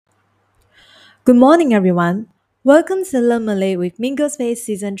Good morning, everyone. Welcome to Learn Malay with Mingo Space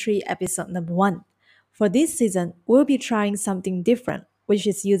Season 3, Episode Number 1. For this season, we'll be trying something different, which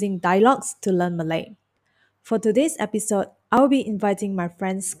is using dialogues to learn Malay. For today's episode, I'll be inviting my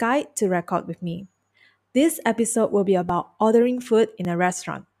friend Sky to record with me. This episode will be about ordering food in a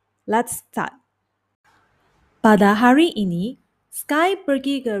restaurant. Let's start. Pada hari ini, Sky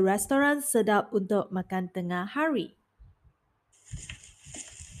pergi ke restoran sedap untuk makan tengah hari.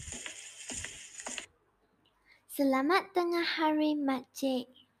 Selamat tengah hari, Makcik.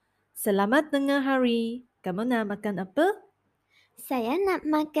 Selamat tengah hari. Kamu nak makan apa? Saya nak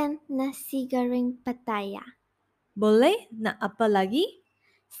makan nasi goreng Pattaya. Boleh? Nak apa lagi?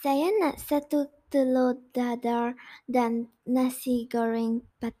 Saya nak satu telur dadar dan nasi goreng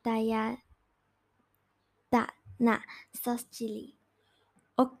Pattaya. Tak nak sos cili.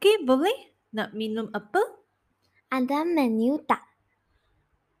 Okey, boleh. Nak minum apa? Ada menu tak?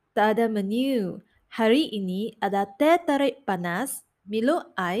 Tak ada menu. Hari ini ada teh tarik panas,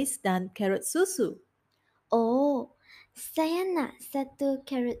 Milo ais dan carrot susu. Oh, saya nak satu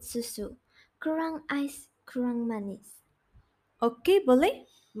carrot susu. Kurang ais, kurang manis. Okey, boleh.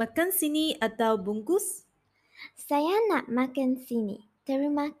 Makan sini atau bungkus? Saya nak makan sini.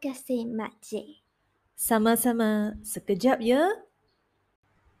 Terima kasih, Makcik. Sama-sama. Sekejap ya.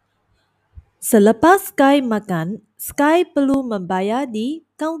 Selepas Sky makan, Sky perlu membayar di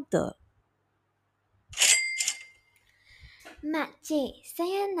kaunter. Makcik,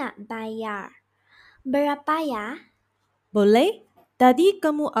 saya nak bayar. Berapa ya? Boleh? Tadi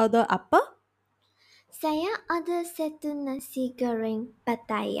kamu order apa? Saya order satu nasi goreng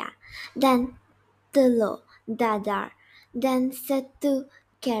Pattaya dan telur dadar dan satu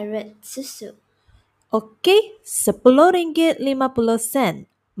carrot susu. Okey, RM10.50.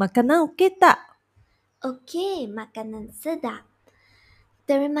 Makanan okey tak? Okey, makanan sedap.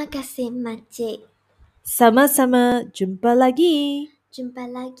 Terima kasih, Makcik. Sama-sama. Jumpa lagi. Jumpa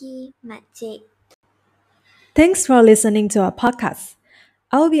lagi, Makcik. Thanks for listening to our podcast.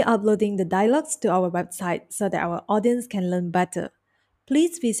 I will be uploading the dialogues to our website so that our audience can learn better.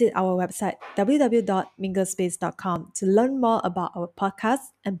 Please visit our website www.mingospace.com to learn more about our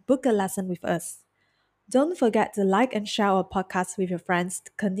podcast and book a lesson with us. Don't forget to like and share our podcast with your friends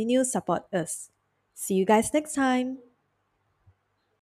to continue support us. See you guys next time.